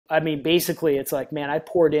I mean, basically it's like, man, I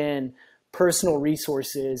poured in personal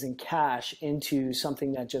resources and cash into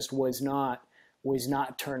something that just was not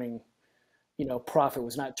turning, profit,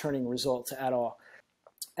 was not turning results at all.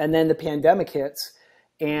 And then the pandemic hits,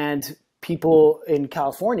 and people in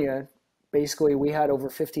California, basically we had over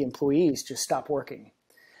 50 employees just stop working.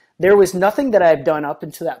 There was nothing that I had done up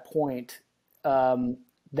until that point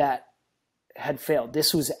that had failed.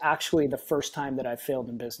 This was actually the first time that I failed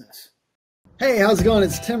in business. Hey, how's it going?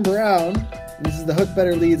 It's Tim Brown. This is the Hook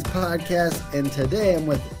Better Leads podcast, and today I'm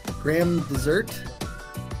with Graham Desert,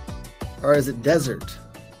 or is it Desert?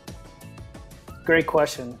 Great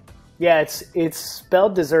question. Yeah, it's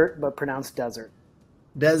spelled dessert, but pronounced desert.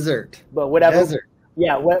 Desert. But whatever. Desert.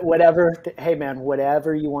 Yeah, whatever. Hey, man,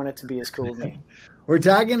 whatever you want it to be is cool with me. We're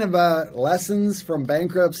talking about lessons from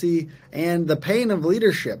bankruptcy and the pain of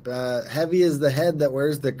leadership. Heavy is the head that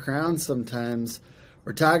wears the crown sometimes.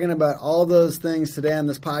 We're talking about all those things today on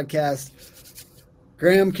this podcast.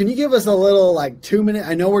 Graham, can you give us a little 2-minute?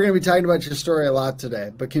 I know we're going to be talking about your story a lot today,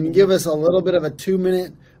 but can you give us a little bit of a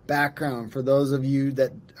 2-minute background for those of you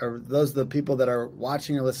that are the people that are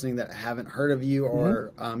watching or listening that haven't heard of you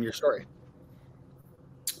or your story?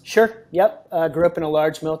 Sure. Yep. Grew up in a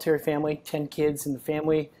large military family, 10 kids in the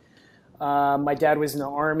family. My dad was in the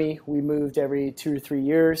Army. We moved every 2 or 3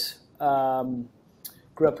 years.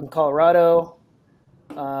 Grew up in Colorado.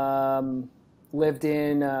 Lived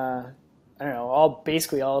in,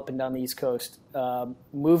 basically all up and down the East Coast.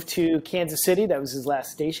 Moved to Kansas City. That was his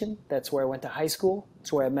last station. That's where I went to high school.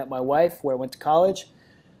 That's where I met my wife, where I went to college,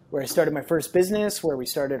 where I started my first business, where we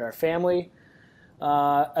started our family.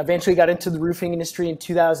 Eventually got into the roofing industry in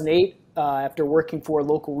 2008 after working for a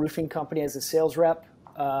local roofing company as a sales rep.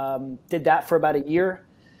 Did that for about a year,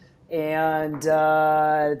 and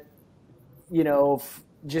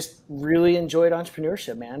just really enjoyed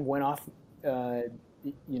entrepreneurship, man. Went off,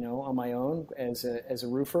 on my own as a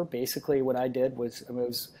roofer. Basically, what I did was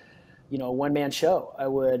a one-man show. I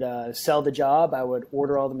would sell the job. I would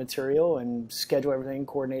order all the material and schedule everything,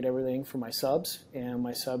 coordinate everything for my subs, and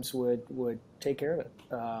my subs would take care of it.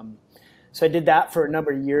 So I did that for a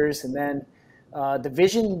number of years, and then the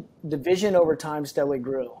vision over time steadily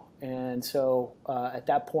grew. And so at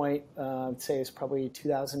that point, I'd say it's probably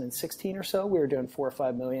 2016 or so. We were doing 4 or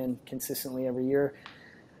 5 million consistently every year.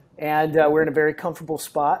 And we're in a very comfortable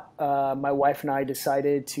spot. My wife and I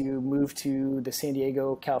decided to move to the San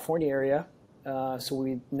Diego, California area. So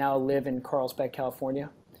we now live in Carlsbad,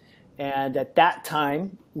 California. And at that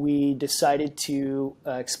time, we decided to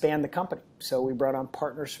expand the company. So we brought on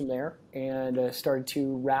partners from there and started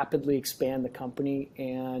to rapidly expand the company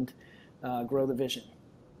and grow the vision.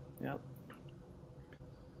 Yep.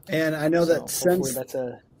 And I know that since that's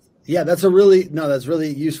really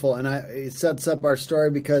useful. And it sets up our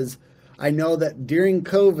story because I know that during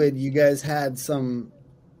COVID, you guys had some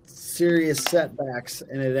serious setbacks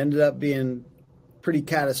and it ended up being pretty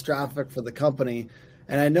catastrophic for the company.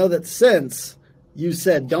 And I know that since you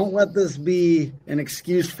said, don't let this be an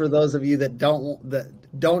excuse for those of you that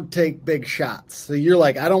don't take big shots. So you're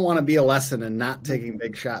like, I don't want to be a lesson in not taking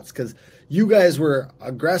big shots because you guys were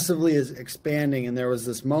aggressively expanding and there was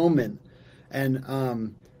this moment.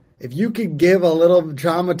 And if you could give a little,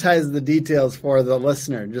 dramatize the details for the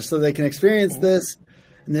listener, just so they can experience this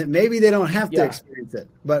and that maybe they don't have to experience it.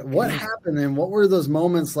 But what happened and what were those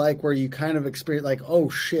moments like where you kind of experienced like, oh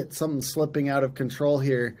shit, something's slipping out of control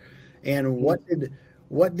here. And what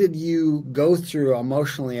did you go through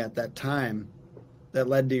emotionally at that time that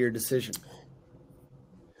led to your decision?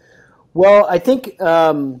 Well, I think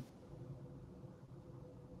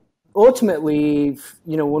ultimately,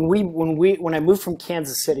 when I moved from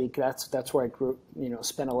Kansas City, that's where I grew,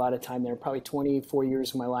 spent a lot of time there, probably 24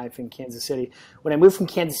 years of my life in Kansas City. When I moved from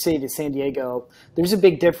Kansas City to San Diego, there's a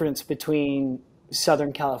big difference between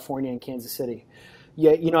Southern California and Kansas City.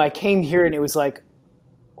 Yeah, I came here and it was like,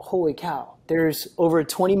 holy cow, there's over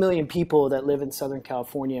 20 million people that live in Southern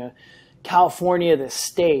California. California, the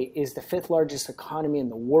state, is the 5th largest economy in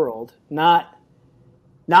the world, not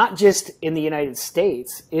just in the United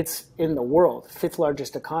States, it's in the world, 5th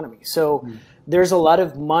largest economy. So there's a lot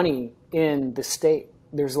of money in the state.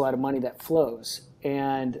 There's a lot of money that flows.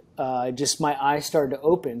 And just my eyes started to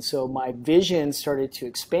open. So my vision started to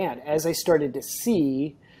expand. As I started to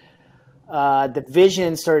see, the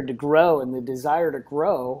vision started to grow and the desire to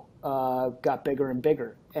grow got bigger and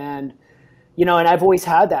bigger. And and I've always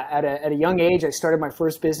had that. At a young age, I started my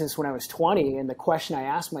first business when I was 20, and the question I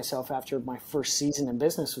asked myself after my first season in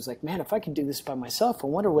business was like, man, if I could do this by myself, I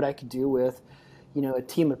wonder what I could do with, a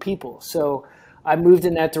team of people. So I moved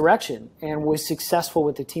in that direction and was successful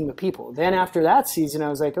with a team of people. Then after that season, I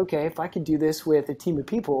was like, okay, if I could do this with a team of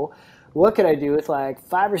people, what could I do with like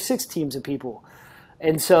 5 or 6 teams of people?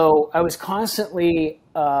 And so I was constantly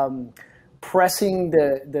pressing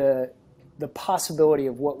the possibility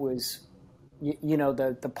of what was,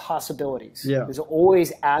 the possibilities. Yeah. It was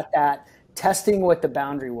always at that, testing what the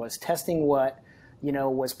boundary was, testing what,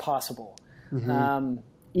 was possible. Mm-hmm.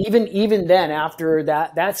 Even then, after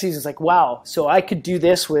that season, it's like, wow, so I could do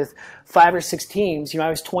this with 5 or 6 teams. I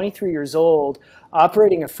was 23 years old,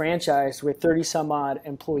 operating a franchise with 30 some odd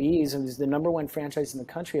employees, and was the #1 franchise in the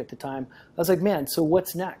country at the time. I was like, man, so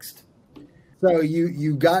what's next? So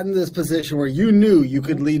you got in this position where you knew you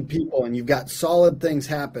could lead people, and you've got solid things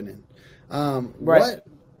happening. Right. What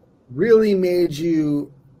really made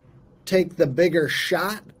you take the bigger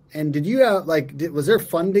shot? And did you have was there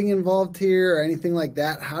funding involved here or anything like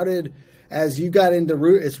that? As you got into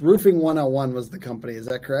it's Roofing101 was the company, is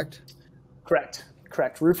that correct? Correct.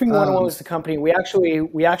 Roofing101 was the company. We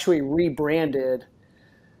actually rebranded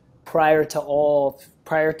prior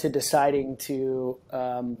to deciding to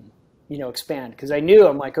expand, because I knew,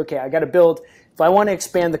 I'm like, okay, I got to build. If I want to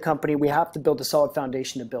expand the company, we have to build a solid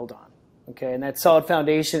foundation to build on. Okay, and that solid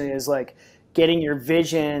foundation is like getting your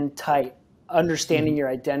vision tight, understanding your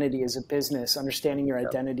identity as a business, understanding your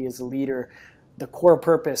identity as a leader, the core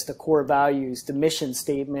purpose, the core values, the mission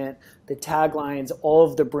statement, the taglines, all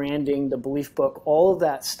of the branding, the belief book, all of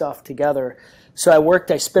that stuff together. So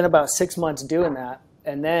I spent about 6 months doing that.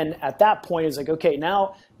 And then at that point, it's like, okay,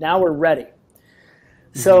 now we're ready.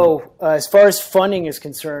 Mm-hmm. So as far as funding is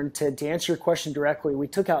concerned, to answer your question directly, we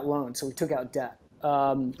took out loans. So we took out debt.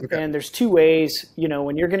 Okay. And there's 2 ways,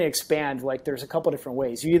 when you're going to expand, like there's a couple different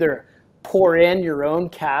ways. You either pour in your own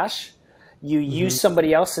cash, you use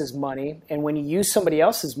somebody else's money, and when you use somebody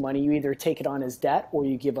else's money, you either take it on as debt or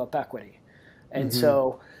you give up equity. And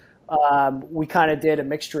so we kind of did a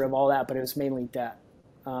mixture of all that, but it was mainly debt.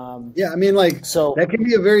 That can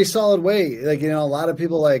be a very solid way. A lot of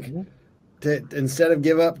people to, instead of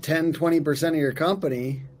give up 10, 20% of your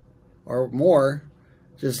company or more,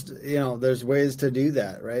 just, there's ways to do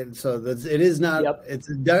that, right? So it is not,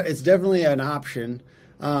 it's definitely an option.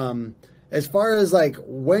 As far as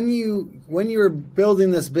when you were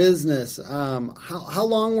building this business, how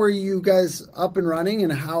long were you guys up and running,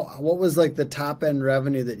 and what was the top end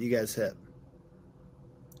revenue that you guys hit?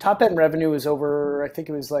 Top end revenue was over, I think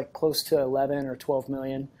it was close to 11 or 12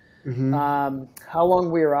 million. Mm-hmm. How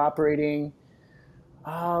long we were operating?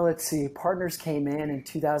 Let's see. Partners came in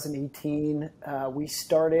 2018. We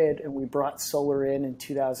started and we brought solar in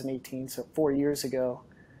 2018, so 4 years ago.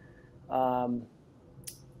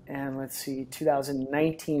 And let's see,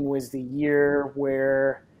 2019 was the year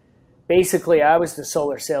where basically I was the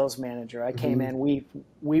solar sales manager. I came in,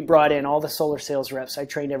 we brought in all the solar sales reps. I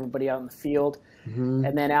trained everybody out in the field. Mm-hmm.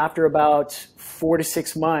 And then after about 4 to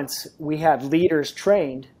 6 months, we had leaders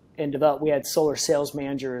trained and developed. We had solar sales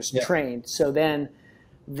managers trained. So then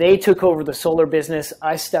they took over the solar business.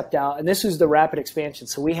 I stepped out, and this was the rapid expansion.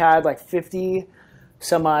 So we had 50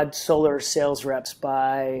 some odd solar sales reps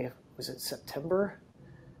by, was it September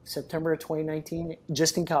of 2019,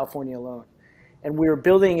 just in California alone. And we were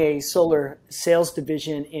building a solar sales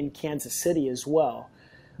division in Kansas City as well.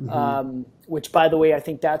 Which, by the way, I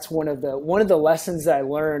think that's one of the lessons that I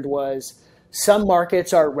learned was some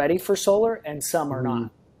markets are ready for solar and some are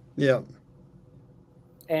not. Yeah.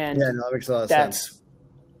 And that makes a lot of sense.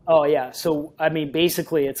 Oh yeah. So I mean,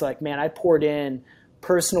 basically, it's man, I poured in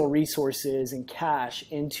personal resources and cash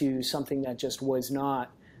into something that just was not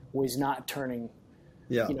turning.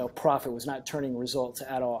 Profit, was not turning results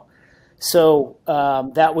at all. So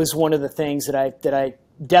that was one of the things that I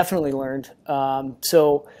definitely learned. And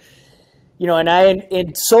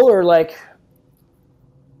in solar,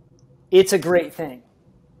 it's a great thing.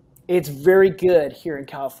 It's very good here in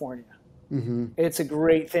California. Mm-hmm. It's a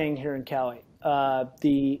great thing here in Cali.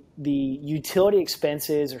 The utility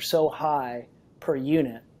expenses are so high per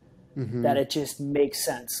unit that it just makes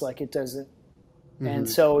sense. It doesn't. And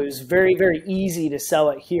so it was very, very easy to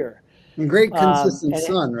sell it here. And great consistent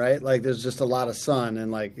sun, right? There's just a lot of sun,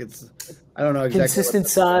 and it's, I don't know exactly. Consistent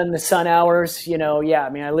sun, the sun hours, I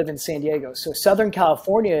mean, I live in San Diego. So Southern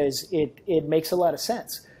California it makes a lot of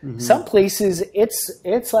sense. Mm-hmm. Some places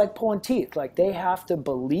it's like pulling teeth. They have to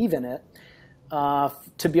believe in it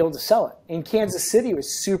to be able to sell it. In Kansas City, it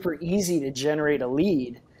was super easy to generate a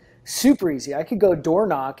lead. Super easy. I could go door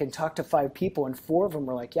knock and talk to 5 people, and 4 of them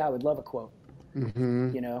were like, yeah, I would love a quote.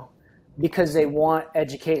 Mm-hmm. Because they want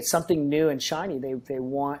something new and shiny. They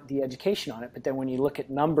want the education on it. But then when you look at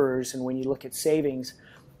numbers and when you look at savings,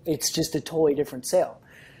 it's just a totally different sale.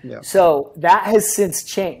 Yeah. So that has since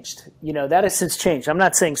changed. I'm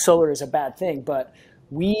not saying solar is a bad thing, but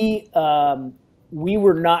we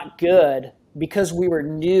were not good because we were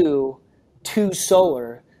new to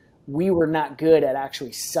solar. We were not good at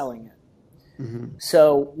actually selling it.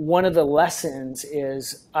 So one of the lessons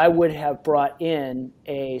is I would have brought in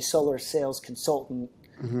a solar sales consultant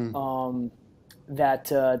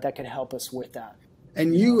that could help us with that.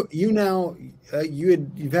 And you've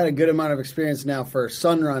had a good amount of experience now for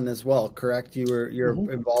Sunrun as well, correct? You're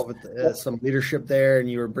involved with some leadership there,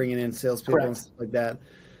 and you were bringing in salespeople and stuff like that.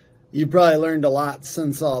 You probably learned a lot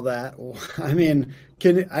since all that. I mean,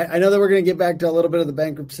 I know that we're going to get back to a little bit of the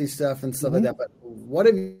bankruptcy stuff and stuff like that, but what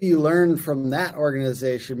have you learned from that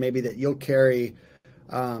organization maybe that you'll carry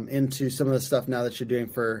into some of the stuff now that you're doing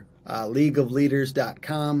for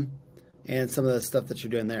leagueofleaders.com and some of the stuff that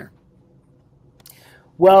you're doing there?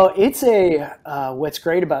 Well, it's what's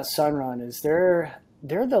great about Sunrun is they're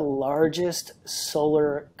the largest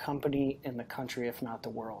solar company in the country, if not the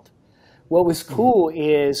world. What was cool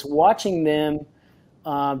is watching them.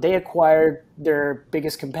 They acquired their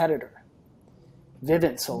biggest competitor,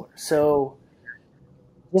 Vivint Solar. So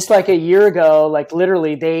just like a year ago, like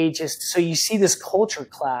literally so you see this culture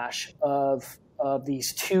clash of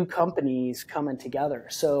these two companies coming together.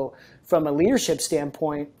 So from a leadership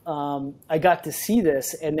standpoint, I got to see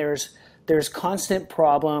this, and there's constant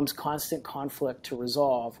problems, constant conflict to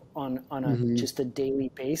resolve on just a daily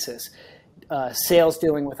basis. Sales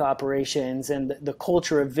dealing with operations, and the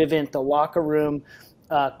culture of Vivint, the locker room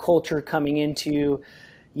culture coming into,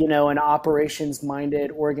 an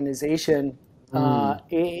operations-minded organization.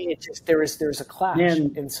 There's a clash,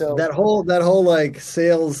 and so that whole like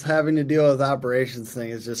sales having to deal with operations thing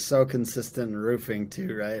is just so consistent in roofing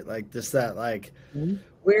too, right? Like just that, like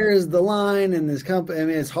where is the line in this company? I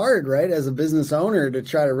mean, it's hard, right, as a business owner to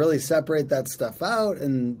try to really separate that stuff out,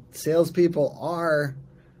 and salespeople are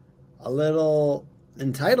a little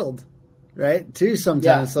entitled, right, too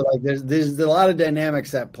sometimes. Yeah. So like there's a lot of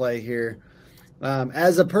dynamics at play here.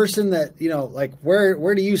 As a person that, like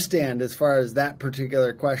where do you stand as far as that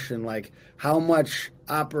particular question? Like how much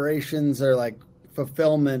operations or like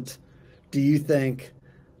fulfillment do you think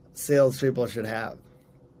salespeople should have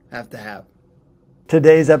to have?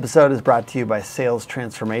 Today's episode is brought to you by Sales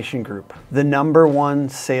Transformation Group, the #1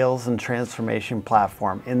 sales and transformation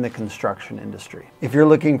platform in the construction industry. If you're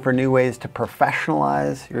looking for new ways to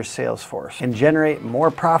professionalize your sales force and generate more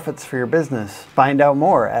profits for your business, find out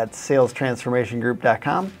more at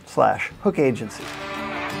salestransformationgroup.com/hookagency.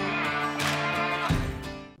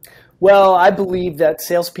 Well, I believe that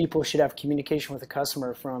salespeople should have communication with the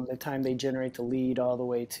customer from the time they generate the lead all the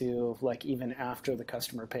way to like even after the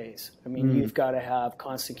customer pays. I mean, you've got to have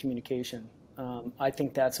constant communication. I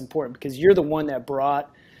think that's important because you're the one that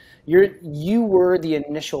you were the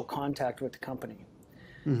initial contact with the company.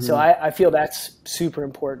 So I feel that's super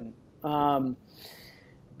important. And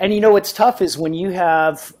what's tough is when you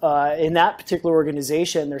have, in that particular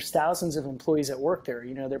organization, there's thousands of employees that work there.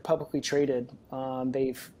 They're publicly traded.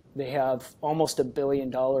 They have almost $1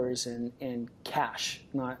 billion in cash,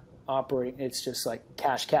 not operating. It's just like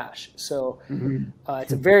cash. So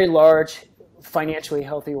it's a very large, financially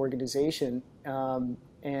healthy organization.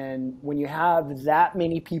 And when you have that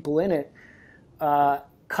many people in it,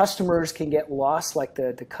 customers can get lost, like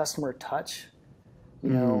the customer touch.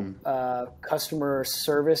 Customer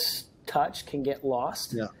service touch can get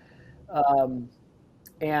lost. Yeah.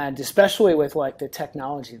 And especially with like the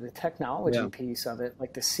technology piece of it,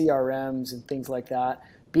 like the CRMs and things like that,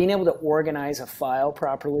 being able to organize a file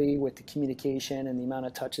properly with the communication and the amount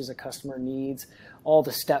of touches a customer needs, all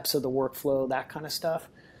the steps of the workflow, that kind of stuff,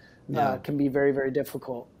 can be very, very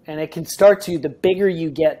difficult. And it can start the bigger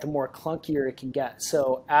you get, the more clunkier it can get.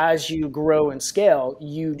 So as you grow and scale,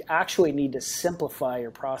 you actually need to simplify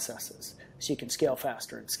your processes so you can scale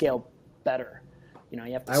faster and scale better. You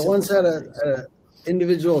have to. I once had a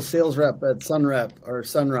individual sales rep at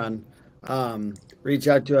Sunrun reach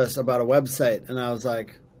out to us about a website, and I was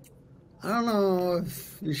like, I don't know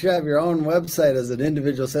if you should have your own website as an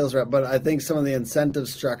individual sales rep, but I think some of the incentive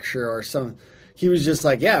structure he was just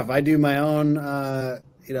like, yeah, if I do my own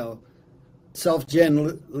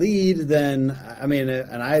self-gen lead, then I mean,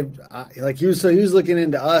 and I like he was looking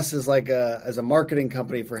into us as like as a marketing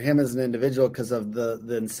company for him as an individual because of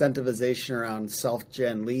the incentivization around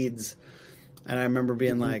self-gen leads. And I remember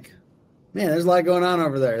being like, man, there's a lot going on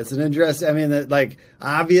over there. It's an interesting, I mean, like,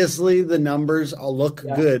 obviously the numbers all look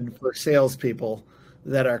good for salespeople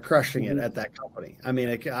that are crushing it at that company. I mean,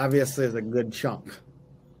 it obviously is a good chunk.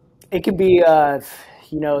 It could be,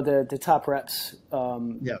 the top reps,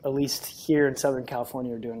 at least here in Southern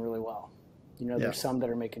California, are doing really well. there's some that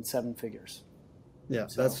are making 7 figures. Yeah,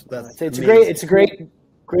 So, that's it's a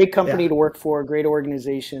great company Yeah. to work for, a great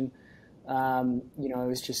organization.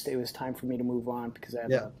 It was time for me to move on because I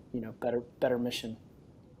have better mission.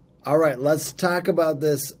 All right, let's talk about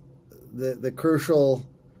this, the crucial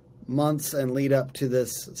months and lead up to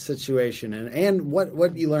this situation, and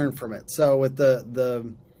what you learned from it. So with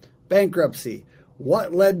the bankruptcy,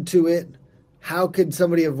 what led to it? How could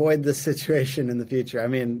somebody avoid this situation in the future? I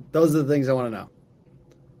mean, those are the things I want to know.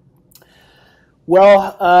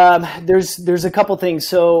 Well, there's a couple things.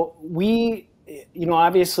 So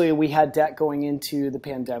obviously we had debt going into the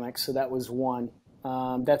pandemic, so that was one.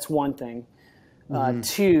 That's one thing.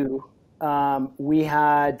 Two, we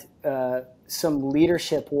had some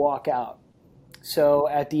leadership walk out. So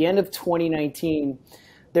at the end of 2019,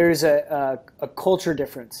 there's a culture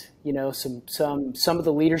difference. Some of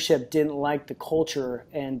the leadership didn't like the culture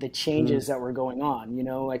and the changes that were going on.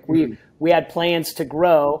 We had plans to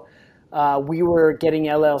grow. We were getting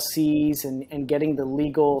LLCs and getting the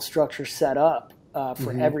legal structure set up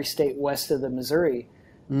for every state west of the Missouri.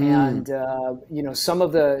 And some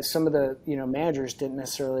of the managers didn't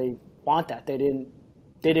necessarily want that. They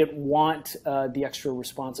didn't want the extra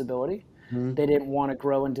responsibility. They didn't want to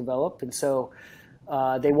grow and develop, and so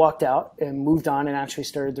they walked out and moved on and actually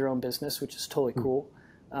started their own business, which is totally cool.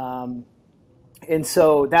 And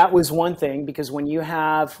so that was one thing, because when you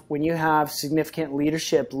have significant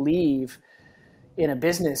leadership leave in a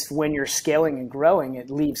business, when you're scaling and growing, it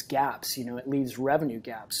leaves gaps. It leaves revenue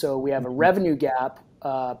gaps. So we have a revenue gap.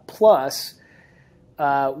 Plus,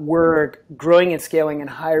 we're growing and scaling and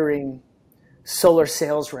hiring solar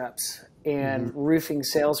sales reps and roofing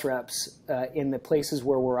sales reps in the places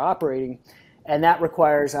where we're operating, and that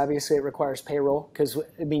requires payroll, because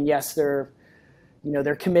yes, they're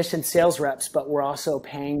commissioned sales reps, but we're also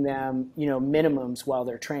paying them minimums while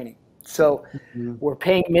they're training. So we're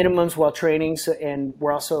paying minimums while training, and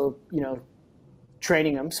we're also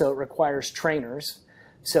training them. So it requires trainers.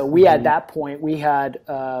 So we at that point we had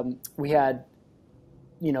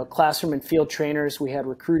classroom and field trainers. We had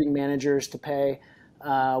recruiting managers to pay.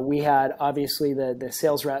 We had obviously the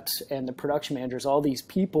sales reps and the production managers. All these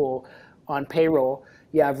people on payroll.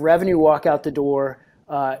 You have revenue walk out the door.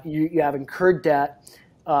 You have incurred debt.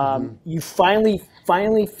 You finally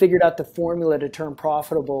figured out the formula to turn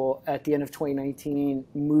profitable at the end of 2019,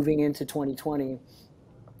 moving into 2020,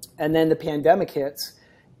 and then the pandemic hits,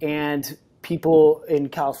 and people in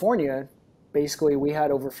California, basically we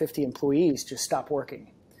had over 50 employees just stop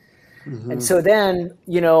working. And so then,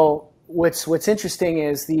 what's interesting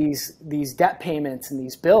is these debt payments and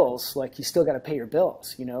these bills, like you still got to pay your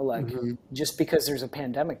bills, just because there's a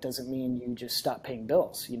pandemic doesn't mean you just stop paying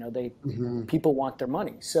bills. People want their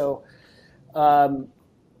money. So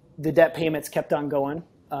the debt payments kept on going,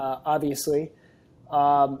 obviously.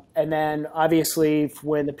 And then obviously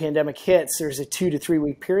when the pandemic hits, there's a 2 to 3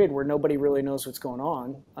 week period where nobody really knows what's going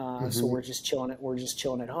on. So we're just chilling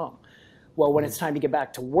at home. Well, when it's time to get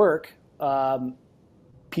back to work,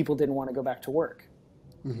 people didn't want to go back to work.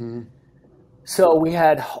 So we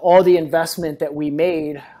had all the investment that we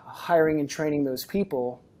made hiring and training those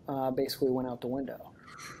people basically went out the window.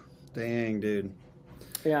 Dang, dude.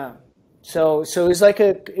 Yeah. So it was like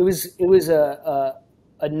it was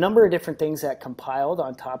a number of different things that compiled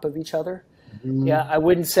on top of each other. Yeah, I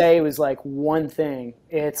wouldn't say it was like one thing.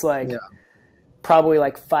 It's like probably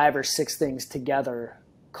like 5 or 6 things together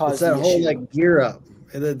caused it's that the whole issue. like gear up.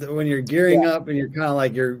 When you're gearing up and you're kind of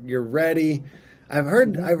like you're ready. I've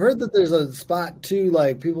heard that there's a spot too.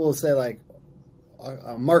 Like people will say, like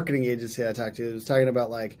a marketing agency I talked to was talking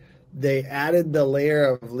about like they added the layer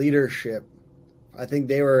of leadership. I think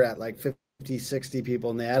they were at like 50, 60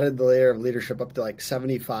 people, and they added the layer of leadership up to like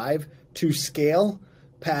 75 to scale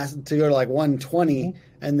past to go to like 120,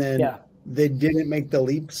 and then they didn't make the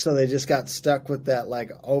leap, so they just got stuck with that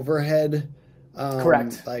like overhead,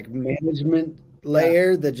 Correct, like management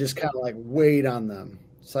layer that just kind of like weighed on them.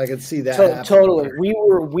 So I could see that happen. Totally.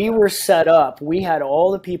 We were set up. We had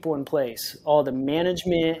all the people in place, all the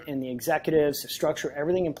management and the executives, the structure,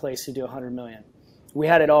 everything in place to do 100 million. We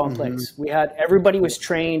had it all in place. We had everybody was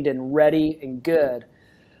trained and ready and good,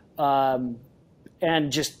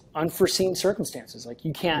 and just unforeseen circumstances. Like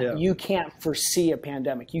you can't foresee a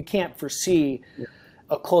pandemic. You can't foresee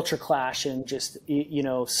a culture clash and just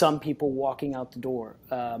some people walking out the door.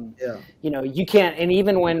 You can't. And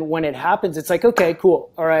even when it happens, it's like, okay, cool,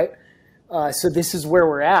 all right. So this is where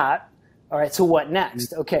we're at. All right, so what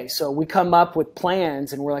next? Okay, so we come up with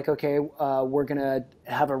plans, and we're like, okay, we're gonna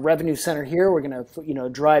have a revenue center here. We're gonna,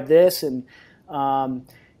 drive this, and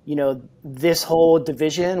this whole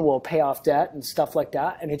division will pay off debt and stuff like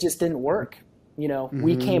that. And it just didn't work. You know,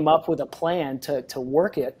 we came up with a plan to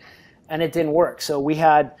work it, and it didn't work. So we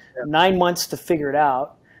had 9 months to figure it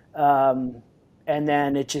out. And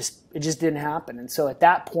then it just didn't happen. And so at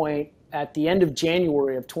that point, at the end of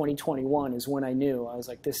January of 2021 is when I knew. I was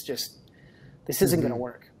like, this isn't going to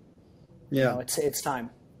work. Yeah. You know, it's time.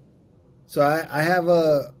 So I have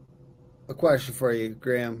a question for you,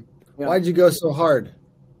 Graham. Yeah. Why'd you go so hard?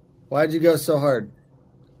 Why'd you go so hard?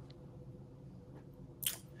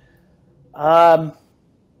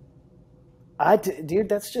 Dude,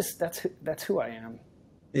 that's who I am.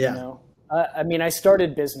 Yeah. You know, I mean, I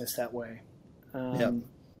started business that way. You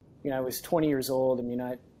know, I was 20 years old. I mean,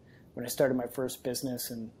 when I started my first business,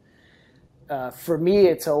 and for me,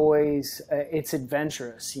 it's always it's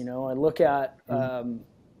adventurous. You know, I look at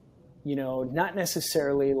you know, not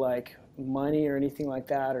necessarily like money or anything like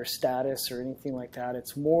that, or status or anything like that.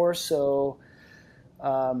 It's more so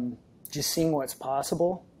just seeing what's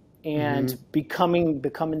possible and becoming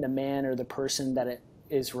the man or the person that it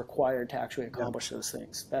is required to actually accomplish those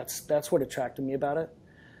things. That's what attracted me about it.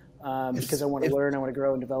 Because I want to learn, I want to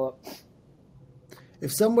grow and develop.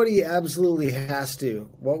 If somebody absolutely has to,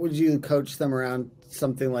 what would you coach them around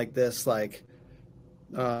something like this? Like,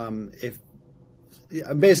 if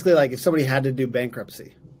somebody had to do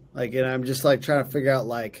bankruptcy, like, and I'm just like trying to figure out,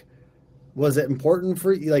 like, was it important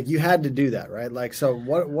for you? Like, you had to do that, right? Like, so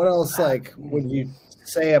what else, like, would you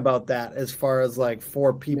say about that as far as like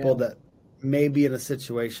for people that may be in a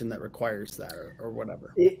situation that requires that or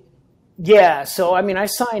whatever? Yeah. So, I mean, I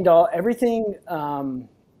signed everything,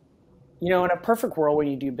 you know, in a perfect world, when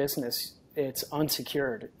you do business, it's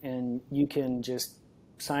unsecured and you can just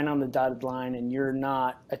sign on the dotted line and you're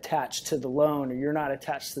not attached to the loan or you're not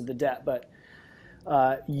attached to the debt, but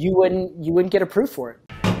you wouldn't get approved for it.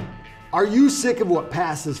 Are you sick of what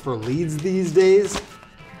passes for leads these days?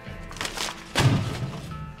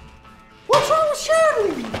 What's wrong with share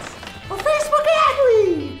leads or Facebook ad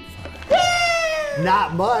leads? Yeah!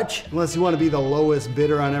 Not much, unless you want to be the lowest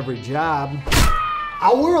bidder on every job.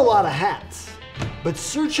 I wear a lot of hats, but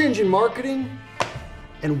search engine marketing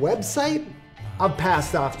and website, I've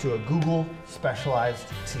passed off to a Google specialized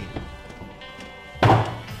team.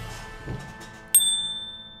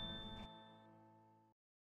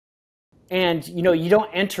 And, you know, you don't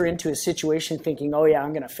enter into a situation thinking, oh yeah,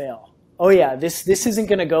 I'm going to fail. Oh yeah, this isn't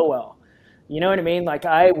going to go well. You know what I mean? Like,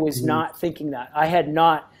 I was not thinking that.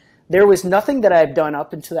 There was nothing that I had done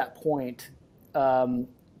up until that point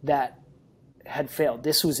that had failed.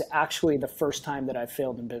 This was actually the first time that I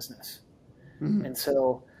failed in business. And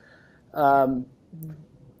so I mean,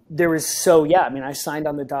 I signed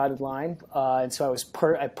on the dotted line. And so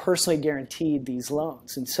I personally guaranteed these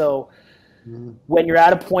loans. And so when you're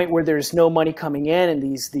at a point where there's no money coming in and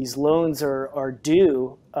these loans are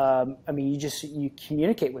due, I mean, you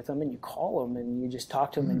communicate with them and you call them and you just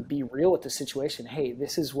talk to them and be real with the situation. Hey,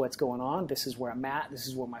 this is what's going on. This is where I'm at. This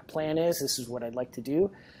is what my plan is. This is what I'd like to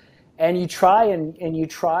do. And you try and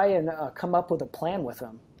come up with a plan with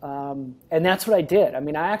them. And that's what I did. I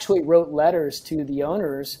mean, I actually wrote letters to the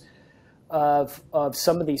owners of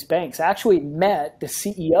some of these banks. I actually met the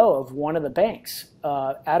CEO of one of the banks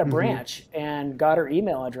at a branch and got her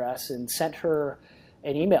email address and sent her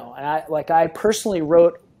an email. And I personally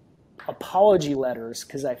wrote apology letters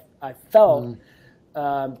because I felt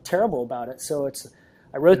terrible about it. So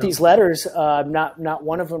I wrote these letters. Not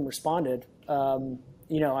one of them responded.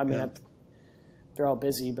 You know, I mean, they're all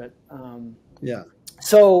busy, but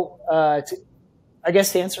So I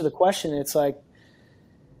guess to answer the question, it's like,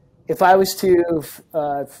 if I was to,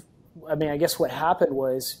 I mean, I guess what happened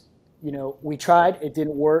was, you know, we tried, it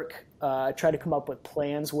didn't work. I tried to come up with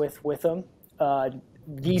plans with them.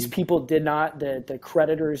 These people did not, the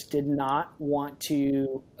creditors did not want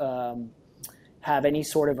to have any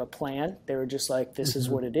sort of a plan. They were just like, this is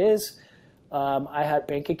what it is. I had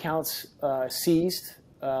bank accounts seized.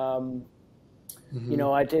 You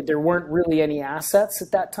know, there weren't really any assets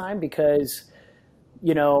at that time because,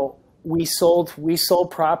 you know, we sold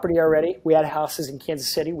property already. We had houses in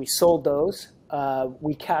Kansas City. We sold those.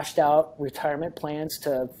 We cashed out retirement plans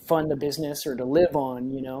to fund the business or to live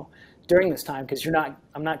on, you know, during this time because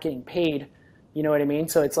I'm not getting paid. You know what I mean?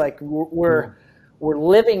 So it's like we're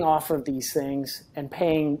living off of these things and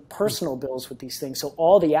paying personal bills with these things. So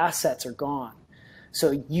all the assets are gone.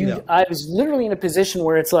 So I was literally in a position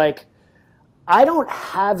where it's like, I don't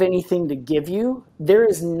have anything to give you. There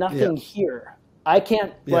is nothing here. I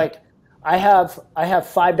can't like. I have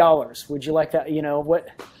 $5. Would you like that? You know what?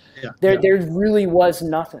 There really was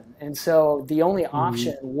nothing, and so the only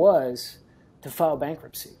option was to file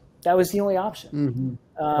bankruptcy. That was the only option.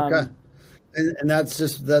 Okay. And that's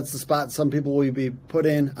the spot some people will be put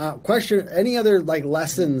in. Question: any other like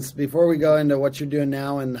lessons before we go into what you're doing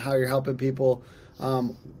now and how you're helping people?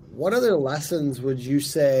 What other lessons would you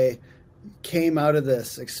say came out of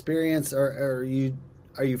this experience, or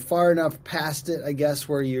are you far enough past it? I guess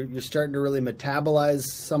where you're starting to really metabolize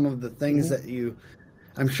some of the things that you.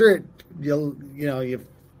 I'm sure you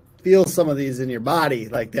feel some of these in your body,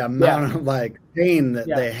 like the amount of like pain that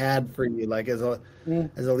they had for you, like as a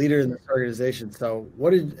leader in this organization. So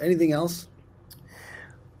anything else?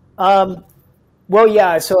 Well,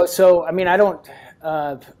 yeah. So, I mean,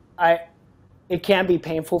 it can be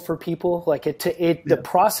painful for people. Like the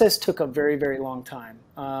process took a very, very long time.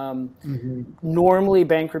 Normally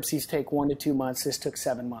bankruptcies take 1 to 2 months. This took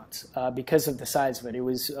 7 months, because of the size of it. It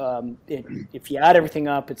was, if you add everything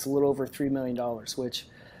up, it's a little over $3 million, which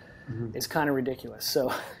is kind of ridiculous.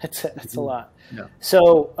 So it's a lot. Yeah.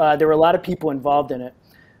 So there were a lot of people involved in it.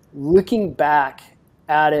 Looking back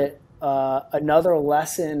at it, another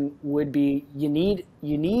lesson would be you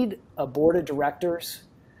need a board of directors.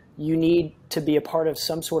 You need to be a part of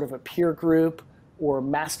some sort of a peer group or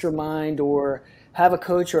mastermind, or have a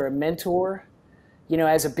coach or a mentor.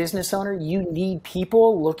 As a business owner, you need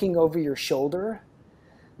people looking over your shoulder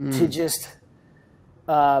to just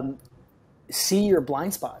see your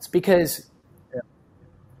blind spots, because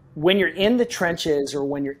when you're in the trenches or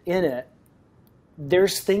when you're in it,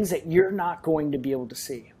 there's things that you're not going to be able to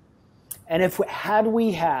see. And had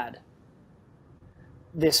we had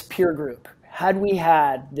this peer group, had we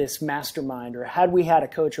had this mastermind, or had we had a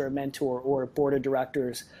coach or a mentor or a board of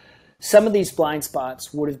directors, some of these blind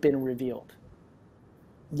spots would have been revealed.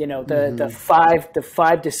 The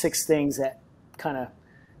 5 to 6 things that kind of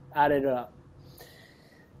added up.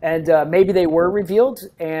 And maybe they were revealed,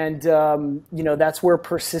 and that's where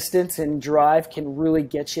persistence and drive can really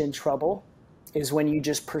get you in trouble, is when you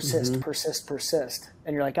just persist,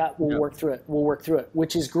 and you're like, we'll work through it,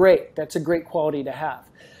 which is great. That's a great quality to have.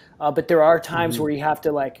 But there are times where you have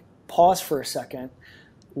to like pause for a second,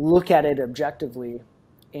 look at it objectively,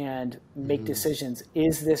 and make decisions.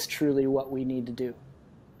 Is this truly what we need to do?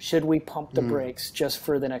 Should we pump the brakes just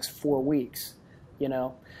for the next 4 weeks? And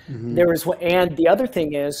the other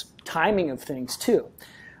thing is timing of things too.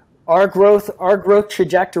 Our growth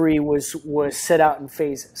trajectory was set out in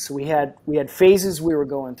phases. So we had phases we were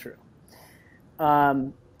going through,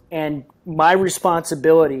 and my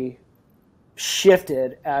responsibility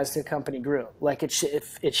shifted as the company grew. Like it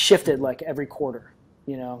shifted like every quarter.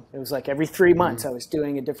 It was like every 3 months I was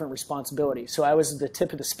doing a different responsibility. So I was the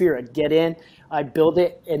tip of the spear. I'd get in, I'd build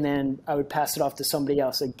it, and then I would pass it off to somebody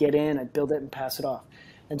else. I'd get in, I'd build it, and pass it off.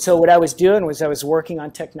 And so what I was doing was I was working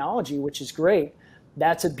on technology, which is great.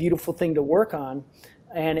 That's a beautiful thing to work on.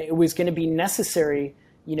 And it was going to be necessary,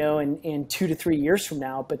 in 2 to 3 years from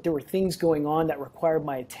now. But there were things going on that required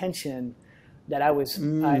my attention that I was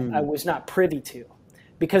not privy to,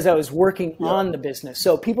 because I was working on the business.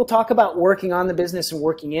 So people talk about working on the business and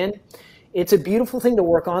working in. It's a beautiful thing to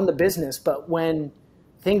work on the business, but when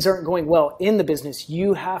things aren't going well in the business,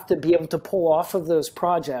 you have to be able to pull off of those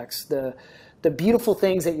projects the beautiful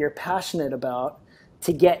things that you're passionate about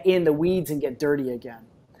to get in the weeds and get dirty again.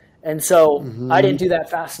 And so I didn't do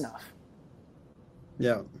that fast enough.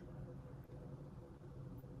 Yeah.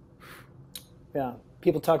 Yeah.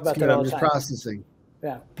 People talk about that all the time. Processing.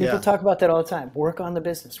 Yeah. People talk about that all the time. Work on the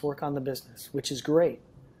business, which is great.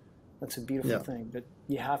 That's a beautiful thing, but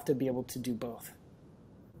you have to be able to do both.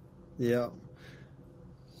 Yeah.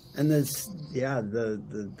 And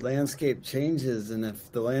the landscape changes, and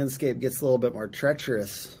if the landscape gets a little bit more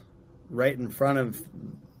treacherous right in front of,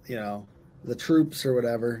 the troops or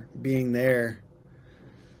whatever, being there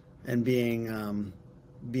and being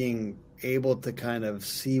able to kind of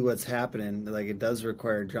see what's happening, like it does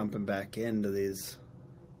require jumping back into these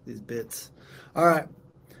bits. All right.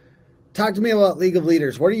 Talk to me about League of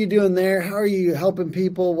Leaders. What are you doing there? How are you helping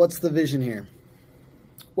people? What's the vision here?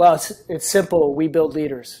 Well, it's simple. We build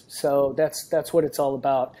leaders. So that's what it's all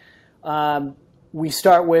about. We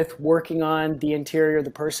start with working on the interior of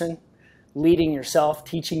the person, leading yourself,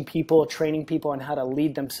 teaching people, training people on how to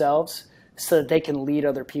lead themselves so that they can lead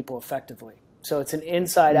other people effectively. So it's an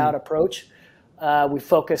inside-out approach. We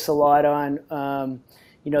focus a lot on,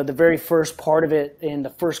 the very first part of it in the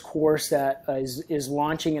first course that is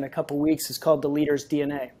launching in a couple weeks is called the Leader's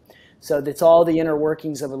DNA. So that's all the inner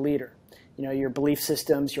workings of a leader. Your belief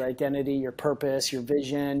systems, your identity, your purpose, your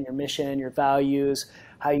vision, your mission, your values,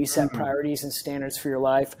 how you set priorities and standards for your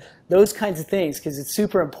life, those kinds of things, because it's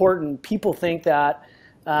super important. People think that,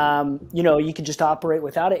 you can just operate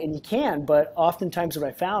without it, and you can, but oftentimes what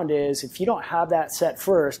I found is if you don't have that set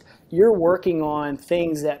first, you're working on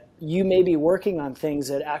things that you may be working on things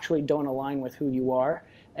that actually don't align with who you are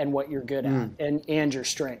and what you're good at and your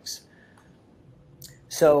strengths.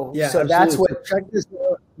 So that's what. So check this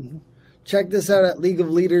out. Check this out at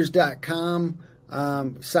leagueofleaders.com.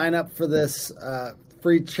 Sign up for this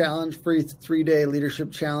free challenge, free 3-day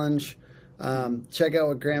leadership challenge. Check out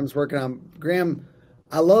what Graham's working on. Graham,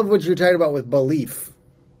 I love what you're talking about with belief,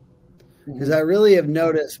 because I really have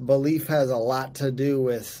noticed belief has a lot to do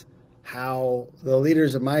with how the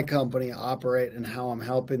leaders of my company operate and how I'm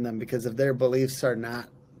helping them, because if their beliefs are not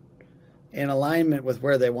in alignment with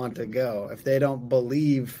where they want to go, if they don't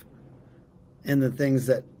believe in the things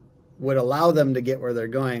that would allow them to get where they're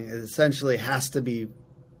going, it essentially has to be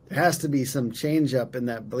some change up in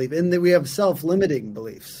that belief. And that we have self-limiting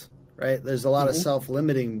beliefs, right? There's a lot of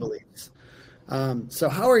self-limiting beliefs. So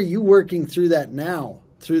how are you working through that now,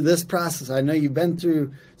 through this process? I know you've been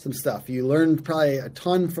through some stuff. You learned probably a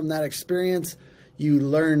ton from that experience. You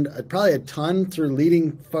learned probably a ton through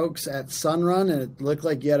leading folks at Sunrun, and it looked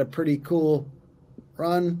like you had a pretty cool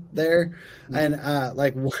run there. And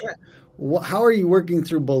how are you working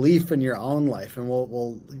through belief in your own life? And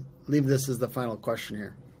we'll leave this as the final question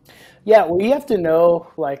here. Yeah, well, you have to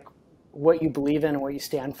know like what you believe in and what you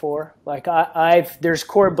stand for. Like there's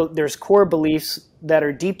core beliefs that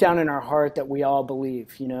are deep down in our heart that we all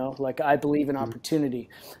believe, you know, like I believe in opportunity.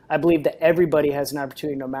 I believe that everybody has an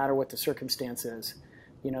opportunity no matter what the circumstance is,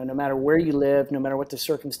 you know, no matter where you live, no matter what the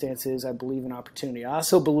circumstance is, I believe in opportunity. I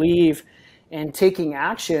also believe in taking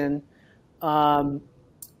action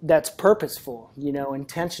that's purposeful, you know,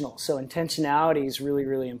 intentional. So intentionality is really,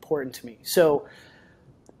 really important to me. So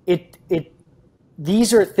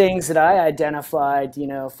these are things that I identified, you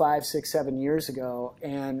know, 5, 6, 7 years ago.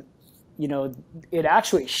 And, you know, it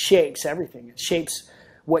actually shapes everything. It shapes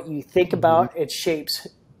what you think about. It shapes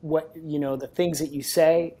what, you know, the things that you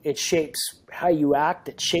say. It shapes how you act.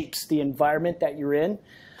 It shapes the environment that you're in.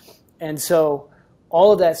 And so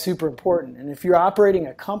all of that's super important. And if you're operating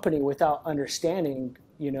a company without understanding,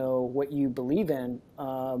 you know, what you believe in,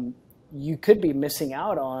 you could be missing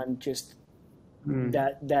out on just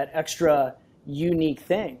that extra unique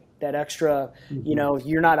thing, that extra, you know,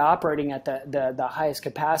 you're not operating at the highest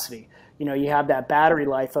capacity. You know, you have that battery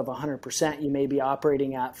life of 100%, you may be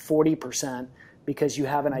operating at 40% because you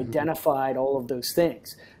haven't identified all of those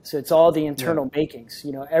things. So it's all the internal makings,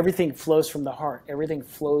 you know, everything flows from the heart, everything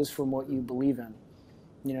flows from what you believe in,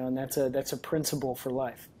 you know, and that's a principle for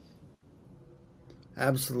life.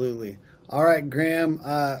 Absolutely. All right, Graham,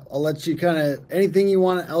 I'll let you anything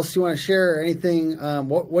else you want to share, or anything,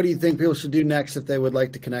 what do you think people should do next if they would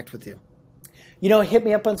like to connect with you? You know, hit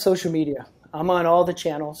me up on social media. I'm on all the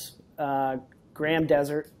channels, Graham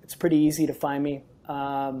Desert. It's pretty easy to find me.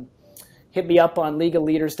 Hit me up on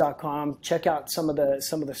leagueofleaders.com. Check out some of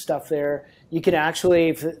the stuff there. You can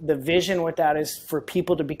actually, the vision with that is for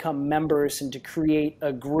people to become members and to create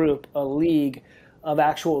a group, a league of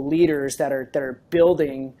actual leaders that are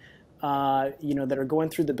building, you know, that are going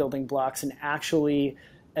through the building blocks and actually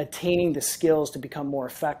attaining the skills to become more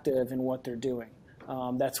effective in what they're doing.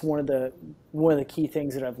 That's one of the key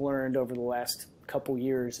things that I've learned over the last couple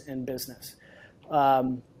years in business.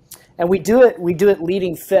 And we do it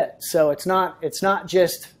leading fit. So it's not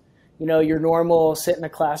just, you know, your normal sit in a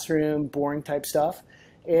classroom, boring type stuff.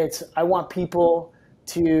 I want people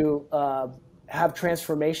to have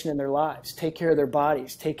transformation in their lives, take care of their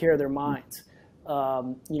bodies, take care of their minds.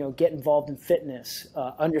 You know, get involved in fitness,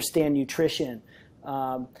 understand nutrition,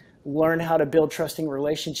 learn how to build trusting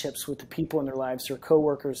relationships with the people in their lives, their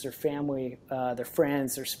coworkers, their family, their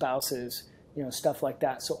friends, their spouses, you know, stuff like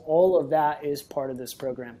that. So all of that is part of this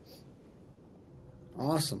program.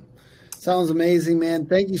 Awesome. Sounds amazing, man.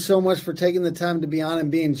 Thank you so much for taking the time to be on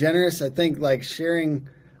and being generous. I think like sharing,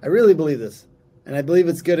 I really believe this, and I believe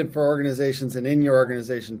it's good for organizations and in your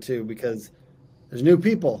organization too, because there's new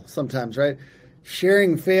people sometimes, right?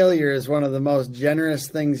 Sharing failure is one of the most generous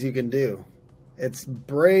things you can do. It's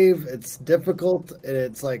brave, it's difficult, and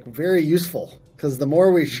it's like very useful, because the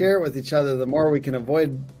more we share it with each other, the more we can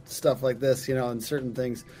avoid stuff like this, you know, and certain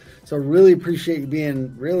things. So really appreciate you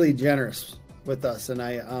being really generous with us. And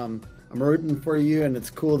I'm rooting for you, and it's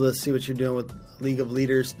cool to see what you're doing with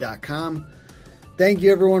leagueofleaders.com. Thank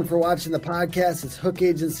you everyone for watching the podcast. It's Hook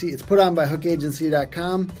Agency. It's put on by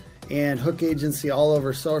hookagency.com and Hook Agency all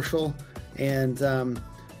over social. And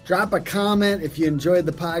drop a comment if you enjoyed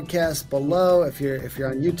the podcast below, if you're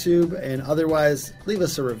on YouTube, and otherwise leave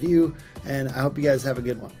us a review. And I hope you guys have a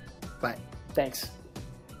good one. Bye. Thanks.